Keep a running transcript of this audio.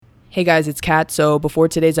Hey guys, it's Kat. So before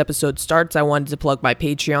today's episode starts, I wanted to plug my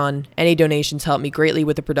Patreon. Any donations help me greatly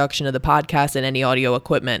with the production of the podcast and any audio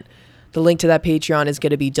equipment. The link to that Patreon is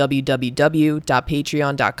going to be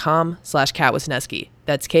www.patreon.com/KatWisnieski.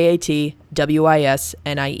 That's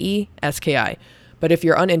KatWisnieski. But if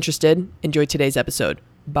you're uninterested, enjoy today's episode.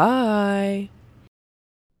 Bye.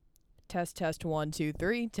 Test 1 2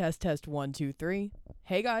 3. Test 1 2 3.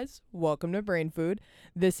 Hey guys, welcome to Brain Food.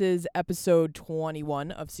 This is episode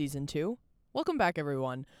 21 of season 2. Welcome back,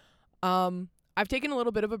 everyone. I've taken a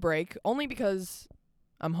little bit of a break only because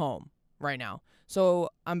I'm home right now. So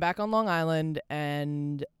I'm back on Long Island,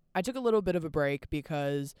 and I took a little bit of a break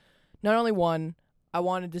because not only one, I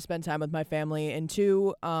wanted to spend time with my family, and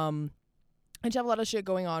two, I just have a lot of shit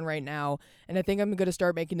going on right now, and I think I'm going to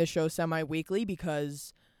start making this show semi-weekly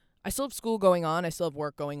because I still have school going on, I still have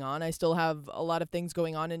work going on, I still have a lot of things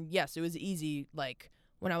going on, and yes, it was easy,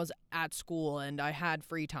 when I was at school and I had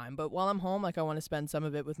free time, but while I'm home, I want to spend some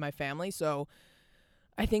of it with my family, so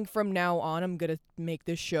I think from now on, I'm going to make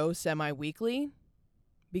this show semi-weekly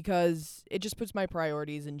because it just puts my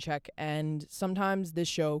priorities in check, and sometimes this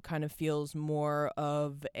show kind of feels more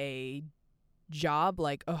of a job,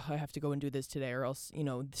 like, oh, I have to go and do this today or else,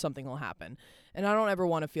 something will happen. And I don't ever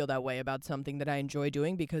want to feel that way about something that I enjoy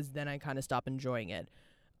doing because then I kind of stop enjoying it.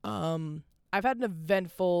 I've had an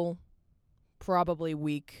eventful most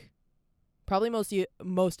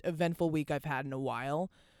eventful week I've had in a while.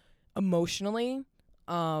 Emotionally,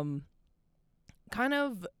 I'm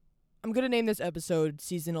going to name this episode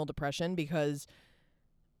Seasonal Depression because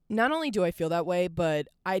not only do I feel that way, but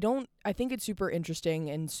I think it's super interesting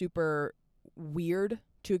and super weird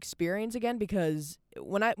to experience again because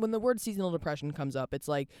when the word seasonal depression comes up, it's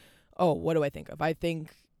like, oh, what do I think of? I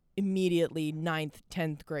think immediately 9th,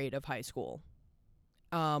 10th grade of high school.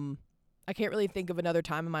 I can't really think of another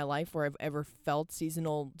time in my life where I've ever felt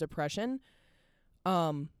seasonal depression.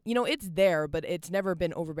 It's there, but it's never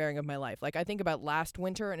been overbearing of my life. Like, I think about last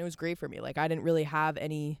winter, and it was great for me. Like, I didn't really have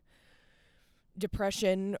any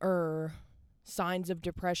depression or signs of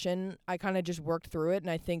depression. I kind of just worked through it,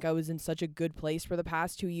 and I think I was in such a good place for the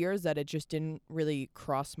past 2 years that it just didn't really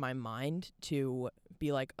cross my mind to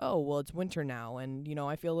be like, oh, well, it's winter now, and,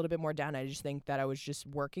 I feel a little bit more down. I just think that I was just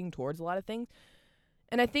working towards a lot of things,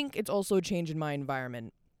 and I think it's also a change in my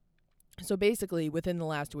environment. So basically, within the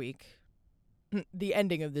last week, the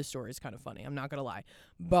ending of this story is kind of funny, I'm not gonna lie,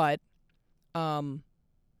 but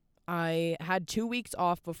I had 2 weeks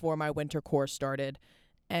off before my winter course started,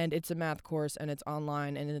 and it's a math course, and it's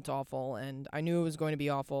online, and it's awful, and I knew it was going to be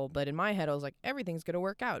awful, but in my head, I was like, everything's going to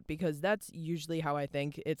work out, because that's usually how I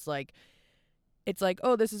think. It's like,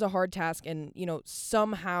 oh, this is a hard task, and,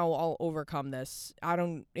 somehow I'll overcome this. I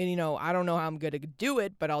don't know how I'm going to do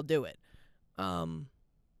it, but I'll do it. I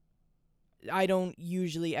don't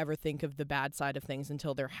usually ever think of the bad side of things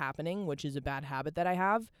until they're happening, which is a bad habit that I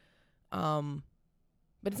have. But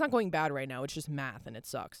it's not going bad right now. It's just math, and it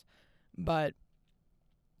sucks. But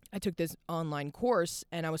I took this online course,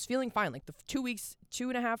 and I was feeling fine. Like, the 2 weeks,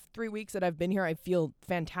 2.5, 3 weeks that I've been here, I feel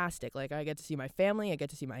fantastic. Like, I get to see my family. I get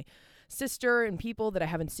to see my sister and people that I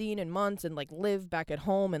haven't seen in months and, live back at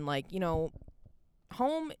home. And,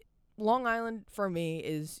 home, Long Island, for me,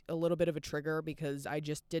 is a little bit of a trigger because I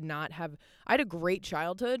just I had a great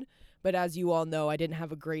childhood, but as you all know, I didn't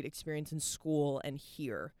have a great experience in school and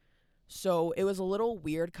here. So it was a little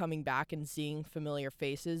weird coming back and seeing familiar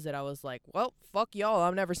faces that I was like, well, fuck y'all,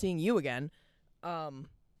 I'm never seeing you again.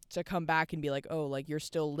 To come back and be like, oh, you're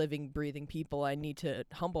still living, breathing people. I need to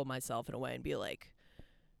humble myself in a way and be like,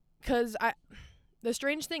 because the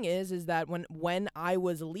strange thing is that when I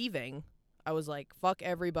was leaving, I was like, fuck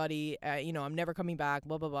everybody, I'm never coming back,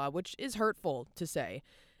 blah, blah, blah, which is hurtful to say.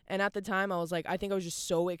 And at the time, I was like, I think I was just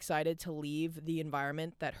so excited to leave the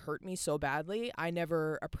environment that hurt me so badly, I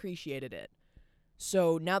never appreciated it.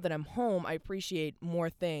 So now that I'm home, I appreciate more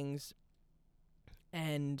things.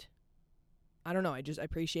 And I don't know, I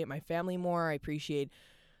appreciate my family more. I appreciate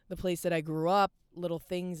the place that I grew up, little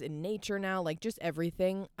things in nature now, just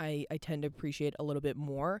everything I tend to appreciate a little bit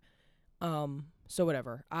more. So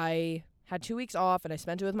whatever. I had 2 weeks off, and I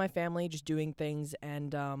spent it with my family just doing things,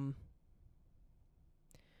 and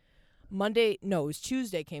it was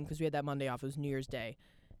Tuesday came because we had that Monday off. It was New Year's Day.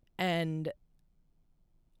 And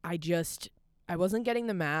I wasn't getting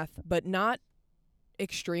the math, but not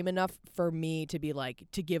extreme enough for me to be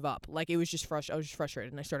to give up. It was just I was just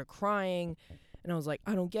frustrated, and I started crying, and I was like,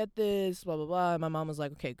 I don't get this, blah, blah, blah. And my mom was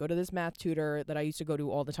like, okay, go to this math tutor that I used to go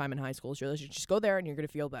to all the time in high school. Just go there and you're going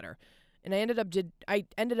to feel better. And I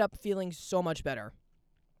ended up feeling so much better.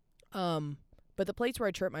 But the place where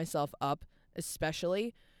I tripped myself up,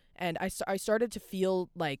 especially, And I started to feel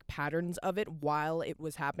like patterns of it while it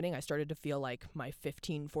was happening. I started to feel like my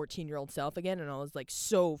 15, 14-year-old self again. And I was like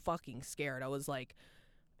so fucking scared. I was like,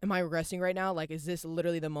 am I regressing right now? Like, is this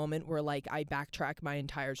literally the moment where like I backtrack my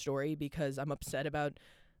entire story because I'm upset about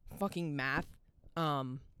fucking math?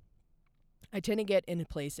 I tend to get in a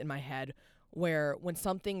place in my head where when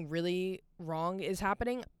something really wrong is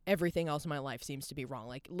happening, everything else in my life seems to be wrong.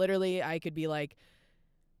 Like, literally, I could be like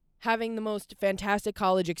having the most fantastic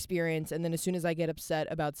college experience, and then as soon as I get upset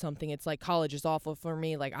about something, it's like college is awful for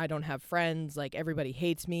me. Like, I don't have friends. Like, everybody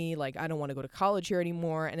hates me. Like, I don't want to go to college here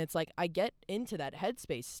anymore. And it's like I get into that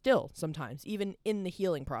headspace still sometimes, even in the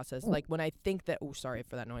healing process. Like, when I think that, oh, sorry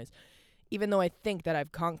for that noise. Even though I think that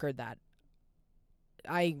I've conquered that,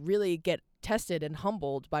 I really get tested and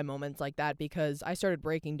humbled by moments like that because I started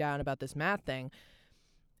breaking down about this math thing.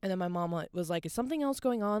 And then my mom was like, is something else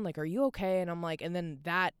going on? Like, are you okay? And I'm like, and then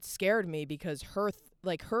that scared me because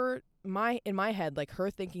in my head, like her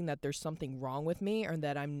thinking that there's something wrong with me or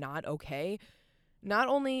that I'm not okay, not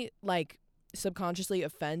only like subconsciously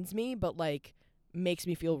offends me, but like makes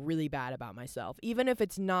me feel really bad about myself. Even if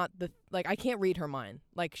it's not like, I can't read her mind.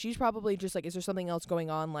 Like, she's probably just like, is there something else going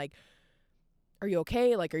on? Like, are you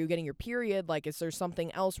okay? Like, are you getting your period? Like, is there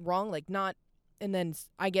something else wrong? Like, not. And then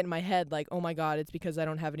I get in my head, like, oh my God, it's because I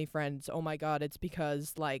don't have any friends. Oh my God, it's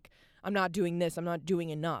because, like, I'm not doing this. I'm not doing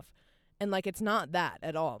enough. And, like, it's not that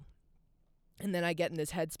at all. And then I get in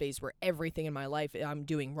this headspace where everything in my life I'm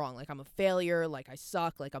doing wrong. Like, I'm a failure. Like, I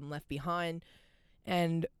suck. Like, I'm left behind.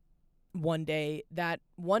 And that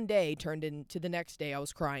one day turned into the next day I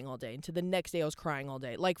was crying all day. And to the next day I was crying all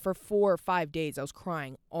day. Like, for 4 or 5 days I was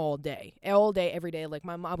crying all day, every day. Like,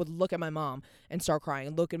 I would look at my mom and start crying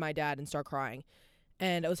and look at my dad and start crying.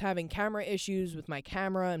 And I was having camera issues with my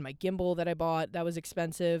camera and my gimbal that I bought that was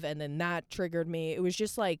expensive, and then that triggered me. It was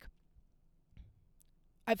just like,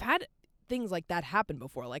 I've had things like that happen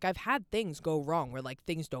before. Like, I've had things go wrong where like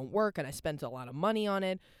things don't work and I spent a lot of money on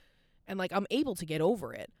it, and like I'm able to get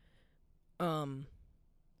over it.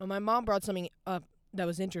 My mom brought something up that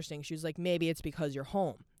was interesting. She was like, maybe it's because you're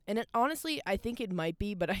home. And it, honestly, I think it might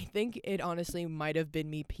be, but I think it honestly might have been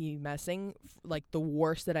me PMSing, like the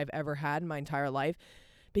worst that I've ever had in my entire life.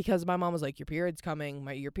 Because my mom was like, your period's coming,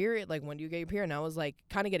 your period, like, when do you get your period? And I was like,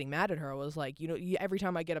 kind of getting mad at her. I was like, every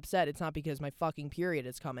time I get upset, it's not because my fucking period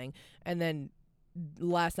is coming. And then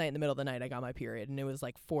last night in the middle of the night, I got my period. And it was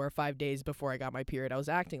like 4 or 5 days before I got my period. I was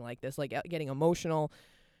acting like this, like getting emotional.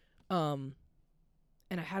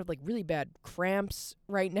 And I had like really bad cramps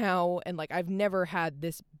right now, and like I've never had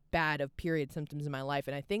this bad of period symptoms in my life.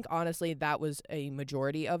 And I think honestly that was a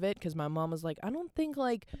majority of it, because my mom was like, I don't think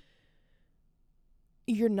like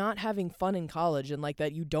you're not having fun in college and like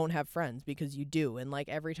that you don't have friends, because you do. And like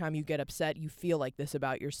every time you get upset, you feel like this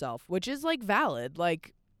about yourself, which is like valid.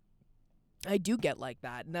 Like, I do get like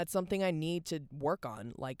that, and that's something I need to work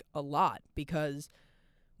on like a lot, because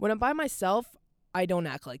when I'm by myself, I don't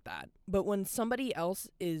act like that. But when somebody else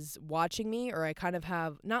is watching me, or I kind of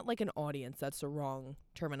have, not like an audience, that's the wrong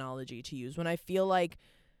terminology to use. When I feel like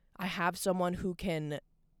I have someone who can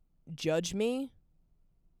judge me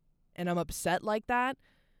and I'm upset like that,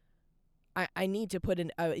 I need to put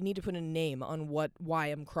a name on why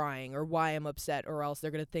I'm crying or why I'm upset, or else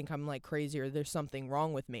they're going to think I'm like crazy or there's something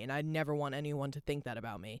wrong with me. And I never want anyone to think that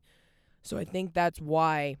about me. So I think that's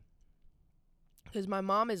why, because my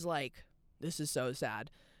mom is like, this is so sad,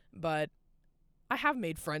 but I have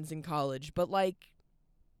made friends in college, but like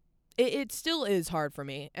it still is hard for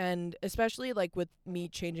me. And especially like with me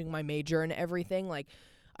changing my major and everything, like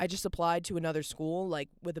I just applied to another school, like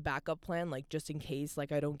with a backup plan, like just in case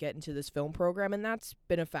like I don't get into this film program. And that's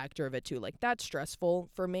been a factor of it too. Like, that's stressful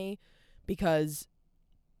for me, because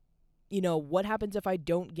what happens if I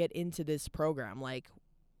don't get into this program? Like,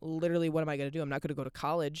 literally, what am I going to do? I'm not going to go to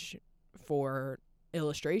college for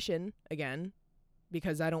illustration again,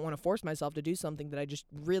 because I don't want to force myself to do something that I just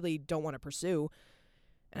really don't want to pursue.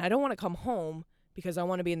 And I don't want to come home because I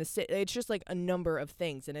want to be in the city. It's just like a number of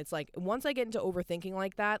things. And it's like, once I get into overthinking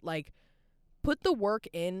like that, like, put the work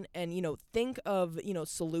in and, think of,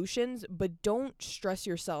 solutions, but don't stress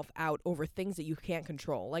yourself out over things that you can't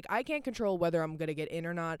control. Like, I can't control whether I'm going to get in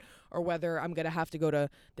or not, or whether I'm going to have to go to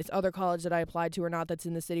this other college that I applied to or not that's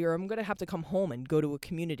in the city, or I'm going to have to come home and go to a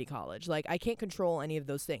community college. Like, I can't control any of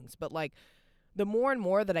those things. But, like, the more and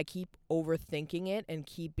more that I keep overthinking it and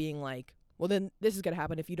keep being like, well, then this is going to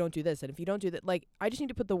happen if you don't do this. And if you don't do that, like, I just need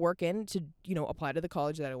to put the work in to, apply to the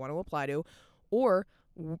college that I want to apply to, or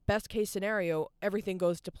best case scenario, everything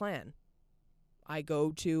goes to plan. I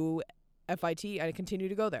go to FIT, I continue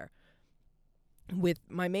to go there with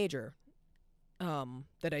my major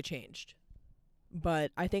that I changed.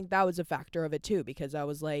 But I think that was a factor of it too, because I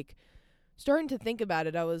was like starting to think about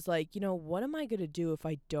it. I was like, what am I going to do if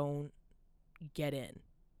I don't get in?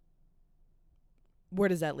 Where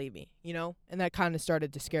does that leave me? And that kind of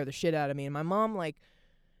started to scare the shit out of me. And my mom, like,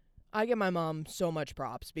 I give my mom so much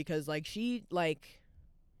props because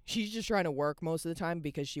she's just trying to work most of the time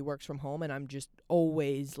because she works from home, and I'm just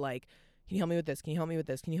always like, can you help me with this? Can you help me with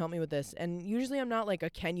this? Can you help me with this? And usually I'm not like a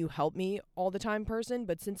can you help me all the time person,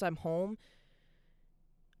 but since I'm home,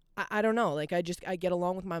 I don't know. Like, I get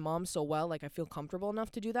along with my mom so well. Like, I feel comfortable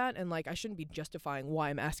enough to do that. And, like, I shouldn't be justifying why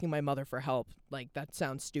I'm asking my mother for help. Like, that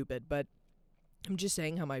sounds stupid. But I'm just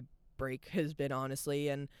saying how my break has been, honestly.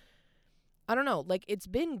 And I don't know. Like, it's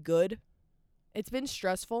been good. It's been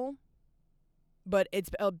stressful. But it's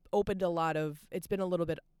opened it's been a little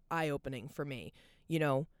bit eye-opening for me.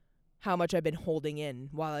 How much I've been holding in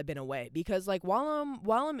while I've been away. Because, like, while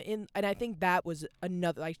I'm in, and I think that was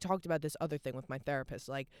another, I talked about this other thing with my therapist.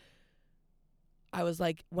 Like, I was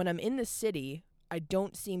like, when I'm in the city, I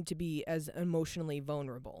don't seem to be as emotionally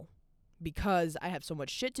vulnerable because I have so much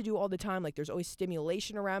shit to do all the time. Like, there's always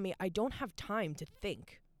stimulation around me. I don't have time to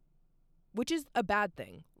think, which is a bad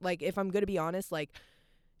thing. Like, if I'm going to be honest, like,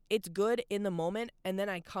 it's good in the moment, and then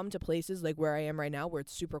I come to places like where I am right now where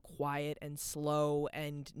it's super quiet and slow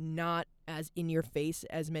and not as in your face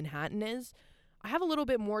as Manhattan is. I have a little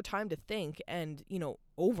bit more time to think and,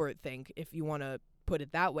 overthink, if you want to put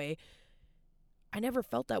it that way. I never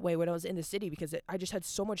felt that way when I was in the city because I just had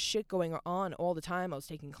so much shit going on all the time. I was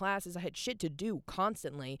taking classes. I had shit to do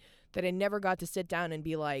constantly that I never got to sit down and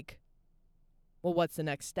be like, well, what's the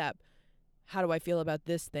next step? How do I feel about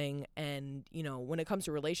this thing? And, when it comes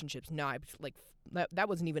to relationships, no, that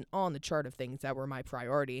wasn't even on the chart of things that were my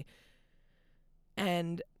priority.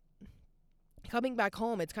 And coming back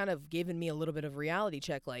home, it's kind of given me a little bit of reality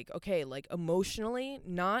check. Like, okay, like emotionally,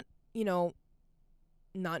 not in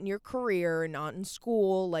your career, not in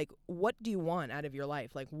school. Like, what do you want out of your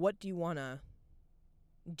life? Like, what do you want to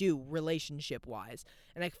do relationship wise?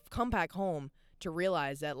 And I've come back home to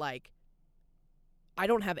realize that, like, I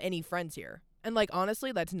don't have any friends here. And, like,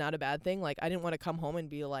 honestly, that's not a bad thing. Like, I didn't want to come home and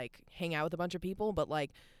be like, hang out with a bunch of people, but,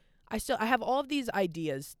 like, I have all of these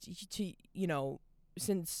ideas to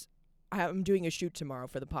since I'm doing a shoot tomorrow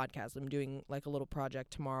for the podcast. I'm doing, like, a little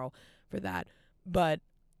project tomorrow for that. But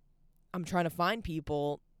I'm trying to find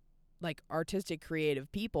people, like, artistic,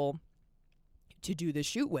 creative people to do the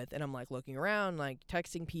shoot with. And I'm, like, looking around, like,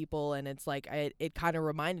 texting people. And it's, like, it kind of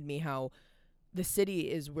reminded me how the city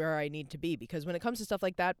is where I need to be, because when it comes to stuff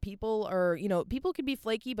like that, people can be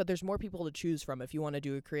flaky, but there's more people to choose from if you want to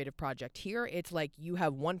do a creative project. Here, it's like you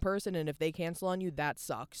have one person, and if they cancel on you, that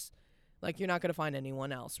sucks. Like, you're not going to find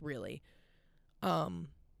anyone else, really.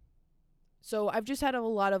 So I've just had a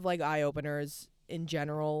lot of, like, eye-openers in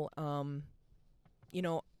general. I've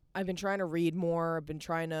been trying to read more. I've been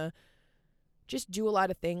trying to just do a lot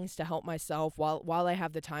of things to help myself while I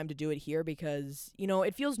have the time to do it here, because,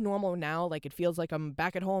 it feels normal now. Like, it feels like I'm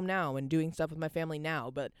back at home now and doing stuff with my family now.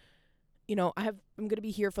 But, I'm going to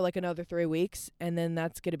be here for like another 3 weeks, and then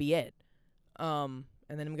that's going to be it. And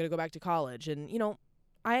then I'm going to go back to college. And,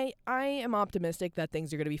 I am optimistic that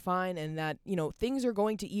things are going to be fine, and that, things are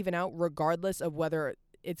going to even out regardless of whether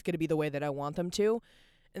it's going to be the way that I want them to.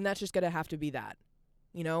 And that's just going to have to be that.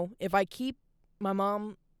 If I keep, my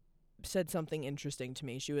mom said something interesting to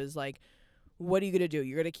me. She was like, what are you going to do?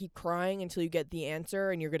 You're going to keep crying until you get the answer,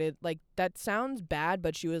 and you're going to, like, that sounds bad,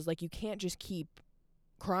 but she was like, you can't just keep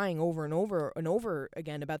crying over and over and over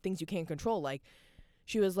again about things you can't control. Like,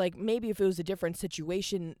 she was like, maybe if it was a different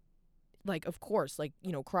situation, like, of course, like,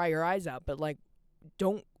 cry your eyes out, but, like,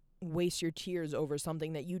 don't waste your tears over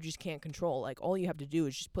something that you just can't control. Like, all you have to do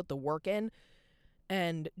is just put the work in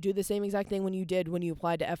and do the same exact thing when you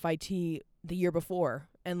applied to FIT the year before,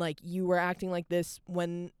 and, like, you were acting like this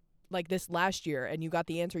when, like, this last year, and you got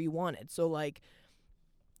the answer you wanted. So, like,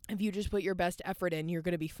 if you just put your best effort in, you're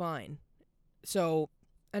going to be fine. So,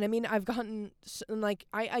 and I mean, I've gotten, like,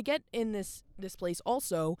 I get in this place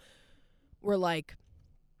also where, like,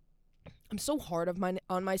 I'm so hard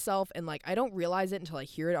on myself, and, like, I don't realize it until I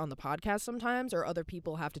hear it on the podcast sometimes, or other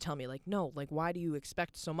people have to tell me, like, no, like, why do you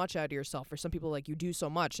expect so much out of yourself? Or some people, like, you do so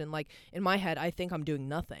much, and, like, in my head, I think I'm doing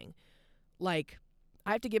nothing. Like,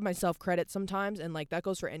 I have to give myself credit sometimes, and, like, that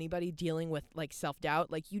goes for anybody dealing with, like, self-doubt.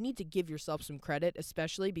 Like, you need to give yourself some credit,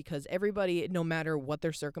 especially because everybody, no matter what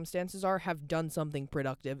their circumstances are, have done something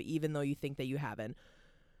productive, even though you think that you haven't.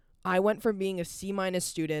 I went from being a C-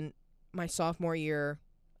 student my sophomore year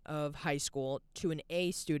of high school to an A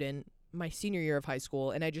student my senior year of high school,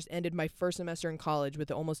 and I just ended my first semester in college with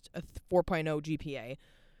almost a 4.0 GPA.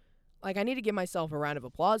 like, I need to give myself a round of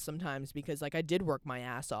applause sometimes because, like, I did work my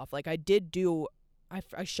ass off. Like, I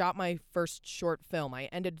shot my first short film. I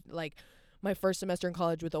ended, like, my first semester in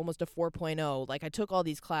college with almost a 4.0. Like, I took all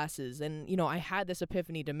these classes and, I had this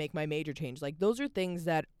epiphany to make my major change. Like, those are things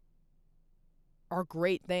that are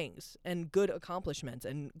great things and good accomplishments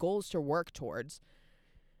and goals to work towards.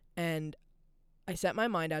 And I set my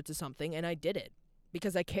mind out to something and I did it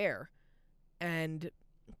because I care. And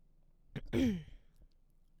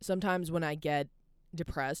sometimes when I get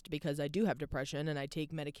depressed, because I do have depression and I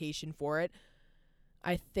take medication for it,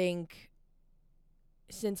 I think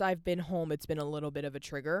since I've been home, it's been a little bit of a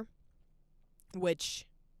trigger, which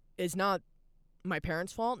is not my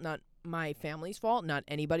parents' fault, not my family's fault, not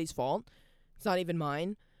anybody's fault. It's not even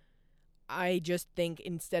mine. I just think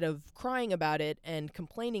instead of crying about it and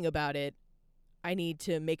complaining about it, I need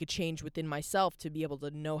to make a change within myself to be able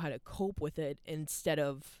to know how to cope with it instead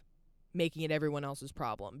of making it everyone else's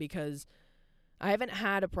problem, because I haven't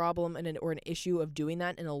had a problem or an issue of doing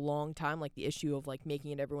that in a long time, like the issue of like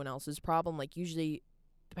making it everyone else's problem. Like usually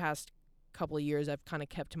the past couple of years I've kind of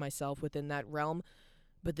kept to myself within that realm,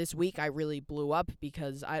 but this week I really blew up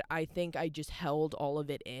because I think I just held all of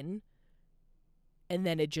it in and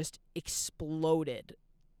then it just exploded.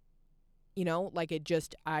 Like it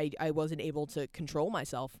just, I wasn't able to control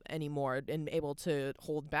myself anymore and able to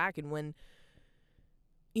hold back. And when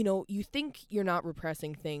you think you're not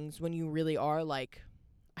repressing things when you really are. Like,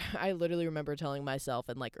 I literally remember telling myself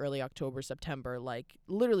in, like, early October, September, like,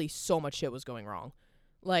 literally so much shit was going wrong.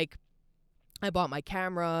 Like, I bought my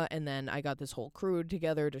camera, and then I got this whole crew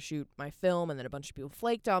together to shoot my film, and then a bunch of people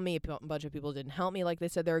flaked on me. A bunch of people didn't help me like they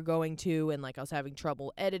said they were going to, and, like, I was having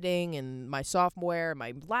trouble editing, and my software,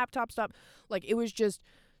 my laptop stopped. Like, it was just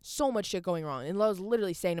so much shit going wrong. And I was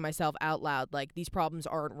literally saying to myself out loud, like, these problems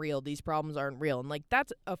aren't real. And, like,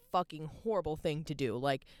 that's a fucking horrible thing to do.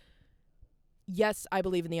 Like, yes, I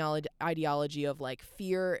believe in the ideology of, like,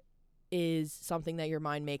 fear is something that your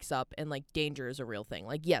mind makes up and, like, danger is a real thing.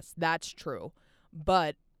 Like, yes, that's true.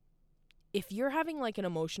 But if you're having, like, an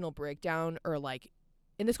emotional breakdown or, like,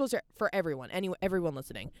 and this goes for everyone, everyone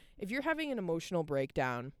listening. If you're having an emotional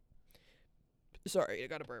breakdown, sorry, I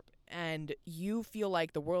got a burp, and you feel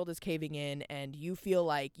like the world is caving in and you feel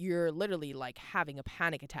like you're literally, like, having a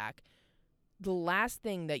panic attack, the last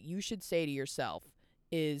thing that you should say to yourself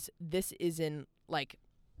is, this isn't, like,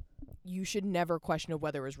 you should never question of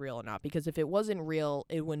whether it was real or not, because if it wasn't real,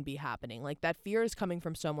 it wouldn't be happening. Like, that fear is coming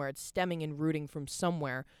from somewhere. It's stemming and rooting from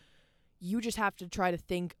somewhere. You just have to try to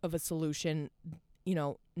think of a solution,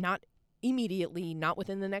 not immediately, not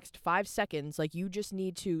within the next 5 seconds. Like, you just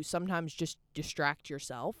need to sometimes just distract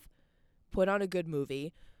yourself, put on a good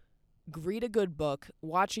movie, read a good book,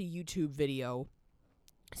 watch a YouTube video,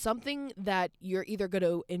 something that you're either going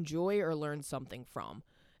to enjoy or learn something from.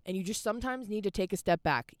 And you just sometimes need to take a step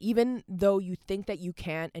back, even though you think that you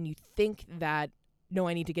can't and you think that, no,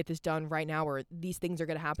 I need to get this done right now or these things are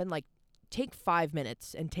going to happen. Like, take 5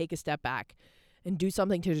 minutes and take a step back and do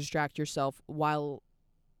something to distract yourself while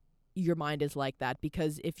your mind is like that.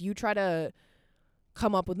 Because if you try to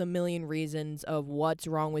come up with a million reasons of what's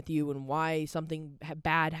wrong with you and why something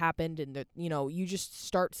bad happened and, you just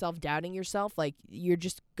start self-doubting yourself, like, you're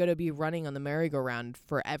just going to be running on the merry-go-round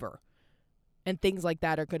forever. And things like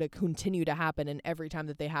that are going to continue to happen, and every time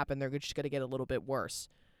that they happen, they're just going to get a little bit worse.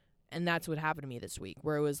 And that's what happened to me this week,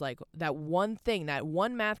 where it was like that one thing, that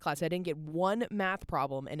one math class, I didn't get one math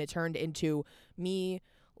problem, and it turned into me,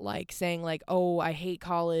 like, saying, like, oh, I hate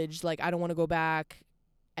college, like, I don't want to go back,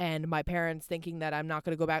 and my parents thinking that I'm not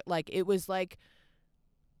going to go back. Like, it was, like,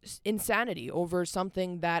 insanity over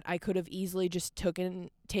something that I could have easily just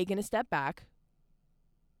taken a step back,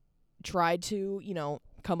 tried to,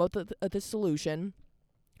 come up with a solution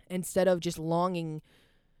instead of just longing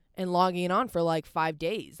and logging it on for like 5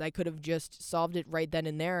 days. I could have just solved it right then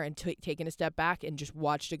and there and taken a step back and just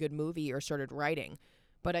watched a good movie or started writing.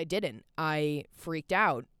 But I didn't. I freaked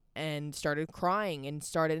out and started crying and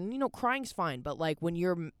crying's fine. But like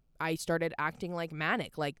I started acting like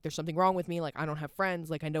manic, like there's something wrong with me. Like, I don't have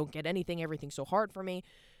friends. Like, I don't get anything. Everything's so hard for me.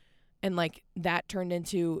 And, like, that turned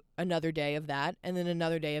into another day of that, and then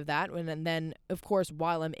another day of that. And then, of course,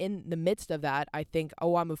 while I'm in the midst of that, I think,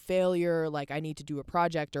 oh, I'm a failure. Like, I need to do a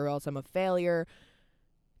project or else I'm a failure.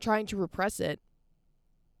 Trying to repress it.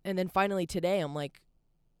 And then finally today, I'm like,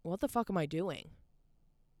 what the fuck am I doing?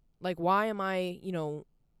 Like, why am I,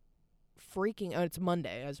 freaking out? It's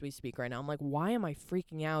Monday as we speak right now. I'm like, why am I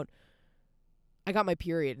freaking out? I got my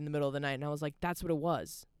period in the middle of the night, and I was like, that's what it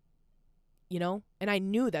was. And I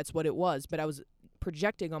knew that's what it was, but I was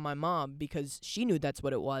projecting on my mom because she knew that's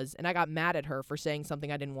what it was, and I got mad at her for saying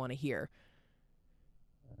something I didn't want to hear.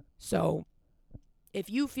 So if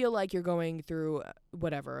you feel like you're going through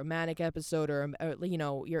whatever, a manic episode, or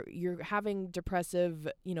you're having depressive,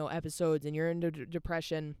 episodes, and you're into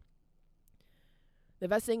depression, the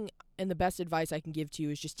best thing and the best advice I can give to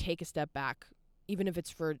you is just take a step back, even if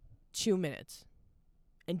it's for 2 minutes.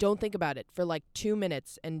 And don't think about it for like 2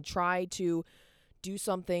 minutes, and try to do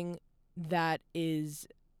something that is,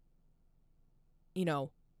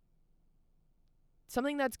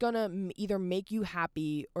 something that's going to either make you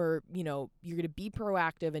happy, or, you're going to be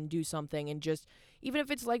proactive and do something. And just, even if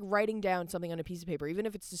it's like writing down something on a piece of paper, even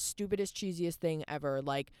if it's the stupidest, cheesiest thing ever,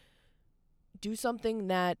 like, do something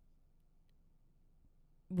that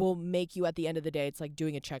will make you, at the end of the day, it's like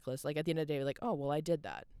doing a checklist. Like, at the end of the day, like, oh, well, I did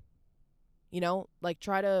that. Like,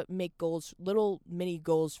 try to make goals, little mini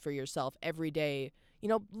goals for yourself every day.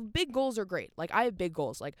 Big goals are great. Like, I have big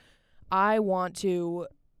goals. Like, I want to,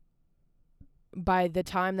 by the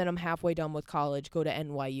time that I'm halfway done with college, go to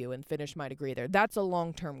NYU and finish my degree there. That's a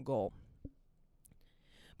long-term goal.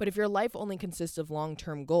 But if your life only consists of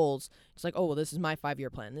long-term goals, it's like, oh, well, this is my 5-year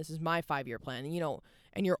plan. This is my 5-year plan.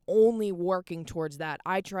 And you're only working towards that.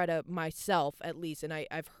 I try to, myself at least, and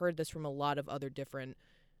I've heard this from a lot of other different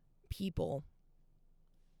people,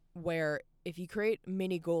 where if you create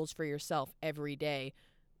mini goals for yourself every day,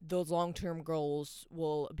 those long-term goals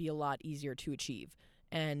will be a lot easier to achieve.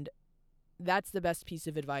 And that's the best piece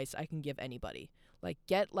of advice I can give anybody. Like,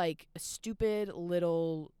 get like a stupid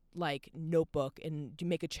little like notebook and do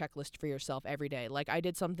make a checklist for yourself every day. Like, I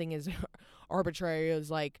did something as arbitrary as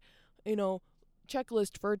like,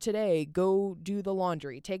 checklist for today: go do the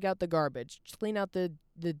laundry, take out the garbage, clean out the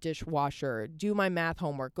dishwasher, do my math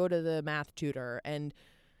homework, go to the math tutor, and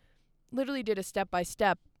literally did a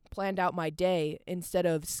step-by-step, planned out my day instead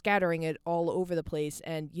of scattering it all over the place,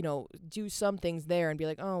 and do some things there and be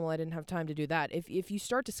like, oh, well, I didn't have time to do that. If you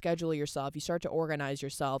start to schedule yourself, you start to organize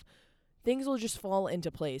yourself, things will just fall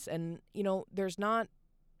into place. And there's not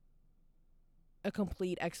a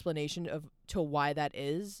complete explanation to why that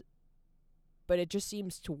is, but it just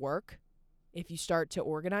seems to work if you start to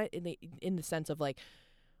organize in the sense of like,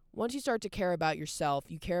 once you start to care about yourself,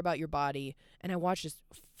 you care about your body. And I watched this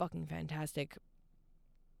fucking fantastic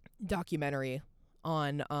documentary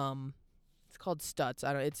on it's called Stutz.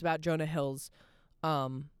 It's about Jonah Hill's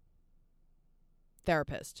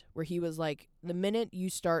therapist, where he was like, the minute you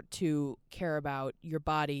start to care about your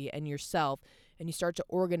body and yourself, and you start to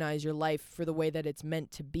organize your life for the way that it's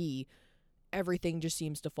meant to be, everything just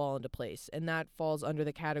seems to fall into place. And that falls under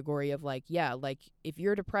the category of like, yeah, like if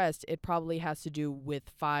you're depressed, it probably has to do with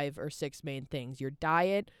 5 or 6 main things: your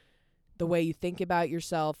diet, the way you think about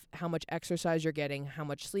yourself, how much exercise you're getting, how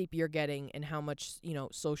much sleep you're getting, and how much,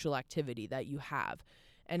 social activity that you have.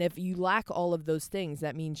 And if you lack all of those things,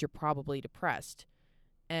 that means you're probably depressed.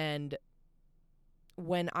 And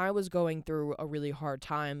when I was going through a really hard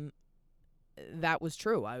time, that was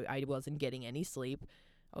true. I wasn't getting any sleep.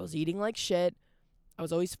 I was eating like shit. I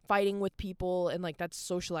was always fighting with people, and like, that's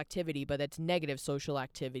social activity, but that's negative social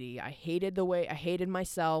activity. I hated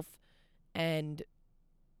myself, and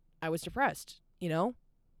I was depressed,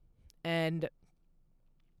 And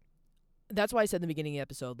that's why I said in the beginning of the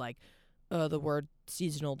episode, like, the word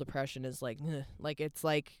seasonal depression is like, like, it's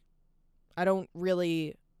like, I don't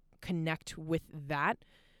really connect with that.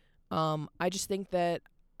 I just think that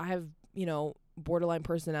I have, borderline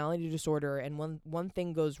personality disorder, and when one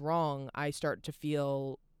thing goes wrong, I start to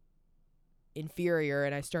feel inferior,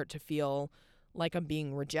 and I start to feel like I'm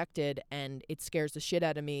being rejected, and it scares the shit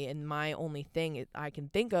out of me. And my only thing I can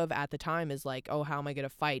think of at the time is like, oh, how am I going to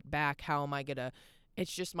fight back?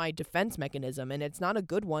 It's just my defense mechanism, and it's not a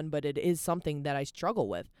good one, but it is something that I struggle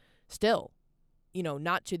with still.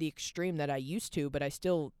 Not to the extreme that I used to, but I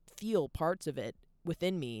still feel parts of it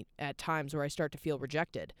within me at times where I start to feel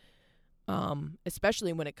rejected.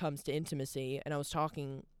 Especially when it comes to intimacy. And I was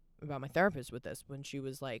talking about my therapist with this when she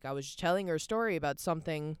was like, I was telling her a story about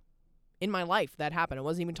something in my life that happened. I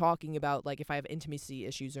wasn't even talking about like if I have intimacy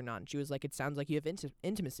issues or not. And she was like, it sounds like you have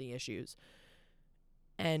intimacy issues.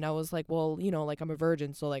 And I was like, well, like, I'm a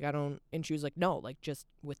virgin, so like I don't. And she was like, no, like, just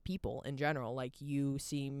with people in general, like, you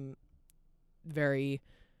seem very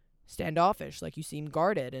standoffish, like, you seem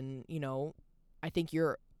guarded, and I think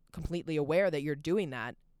you're completely aware that you're doing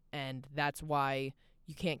that. And that's why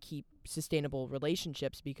you can't keep sustainable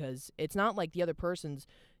relationships, because it's not like the other person's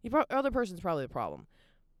probably the problem.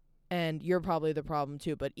 And you're probably the problem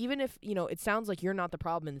too. But even if, it sounds like you're not the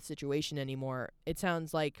problem in the situation anymore, it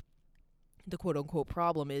sounds like the quote unquote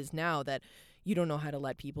problem is now that you don't know how to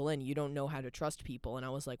let people in. You don't know how to trust people. And I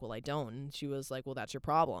was like, well, I don't. And she was like, well, that's your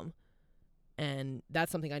problem. And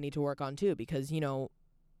that's something I need to work on too, because,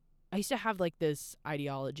 I used to have like this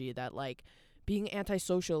ideology that like being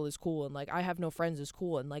antisocial is cool and like I have no friends is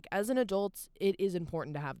cool, and like as an adult it is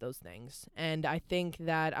important to have those things. And I think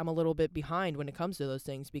that I'm a little bit behind when it comes to those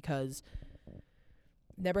things because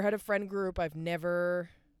never had a friend group, I've never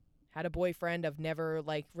had a boyfriend, I've never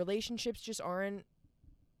like relationships just aren't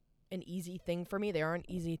an easy thing for me. They aren't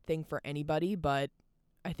an easy thing for anybody, but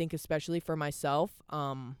I think especially for myself,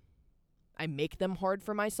 I make them hard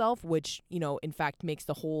for myself, which, in fact makes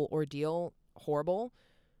the whole ordeal horrible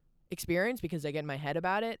experience because I get in my head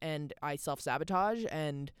about it and I self-sabotage.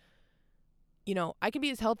 And, I can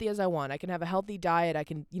be as healthy as I want. I can have a healthy diet. I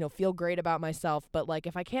can, feel great about myself. But, like,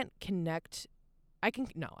 if I can't connect, I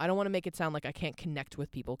don't want to make it sound like I can't connect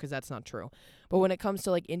with people because that's not true. But when it comes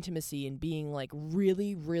to, like, intimacy and being, like,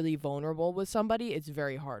 really, really vulnerable with somebody, it's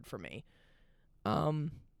very hard for me.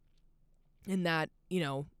 And that,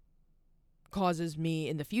 causes me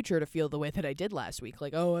in the future to feel the way that I did last week.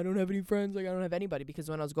 Like, oh, I don't have any friends. Like, I don't have anybody. Because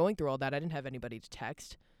when I was going through all that, I didn't have anybody to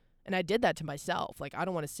text. And I did that to myself. Like, I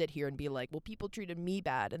don't want to sit here and be like, well, people treated me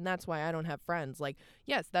bad, and that's why I don't have friends. Like,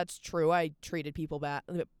 yes, that's true. I treated people bad.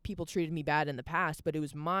 People treated me bad in the past, but it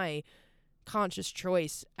was my conscious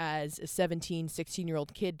choice as a 17,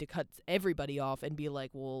 16-year-old kid to cut everybody off and be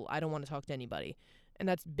like, well, I don't want to talk to anybody. And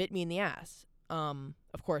that's bit me in the ass.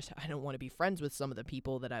 Of course, I don't want to be friends with some of the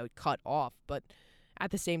people that I would cut off, but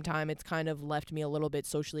at the same time, it's kind of left me a little bit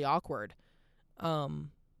socially awkward. I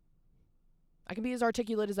can be as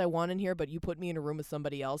articulate as I want in here, but you put me in a room with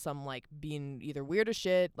somebody else, I'm like being either weird as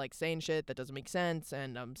shit, like saying shit that doesn't make sense,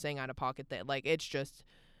 and I'm saying out of pocket that, like, it's just,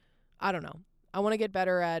 I don't know. I want to get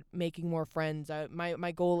better at making more friends.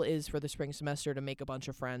 My goal is for the spring semester to make a bunch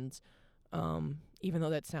of friends. Even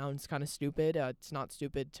though that sounds kind of stupid, it's not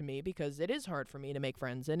stupid to me because it is hard for me to make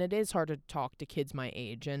friends and it is hard to talk to kids my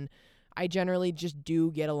age. And I generally just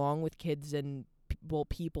do get along with kids and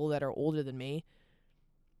people that are older than me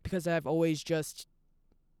because I've always just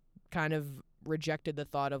kind of rejected the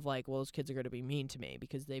thought of like, well, those kids are going to be mean to me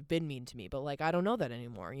because they've been mean to me. But like, I don't know that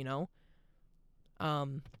anymore,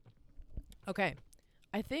 Okay.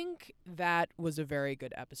 I think that was a very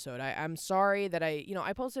good episode. I'm sorry that I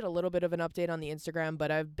posted a little bit of an update on the Instagram,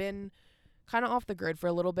 but I've been kind of off the grid for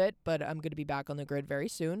a little bit, but I'm going to be back on the grid very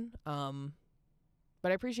soon. But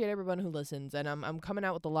I appreciate everyone who listens, and I'm coming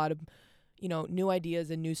out with a lot of, new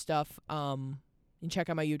ideas and new stuff. And check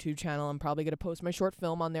out my YouTube channel. I'm probably going to post my short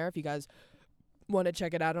film on there if you guys want to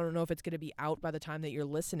check it out. I don't know if it's going to be out by the time that you're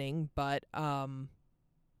listening, but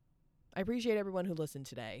I appreciate everyone who listened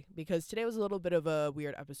today because today was a little bit of a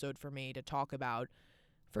weird episode for me to talk about,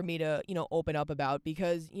 for me to, open up about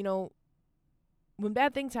because, when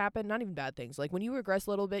bad things happen, not even bad things, like when you regress a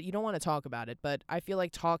little bit, you don't want to talk about it, but I feel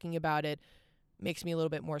like talking about it makes me a little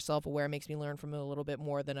bit more self-aware, makes me learn from it a little bit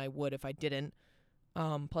more than I would if I didn't.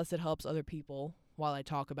 Plus it helps other people while I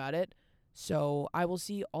talk about it. So I will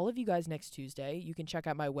see all of you guys next Tuesday. You can check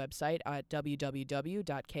out my website at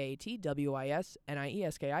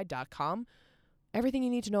www.katwisnieski.com. Everything you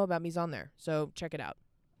need to know about me is on there, so check it out.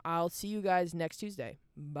 I'll see you guys next Tuesday.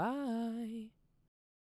 Bye.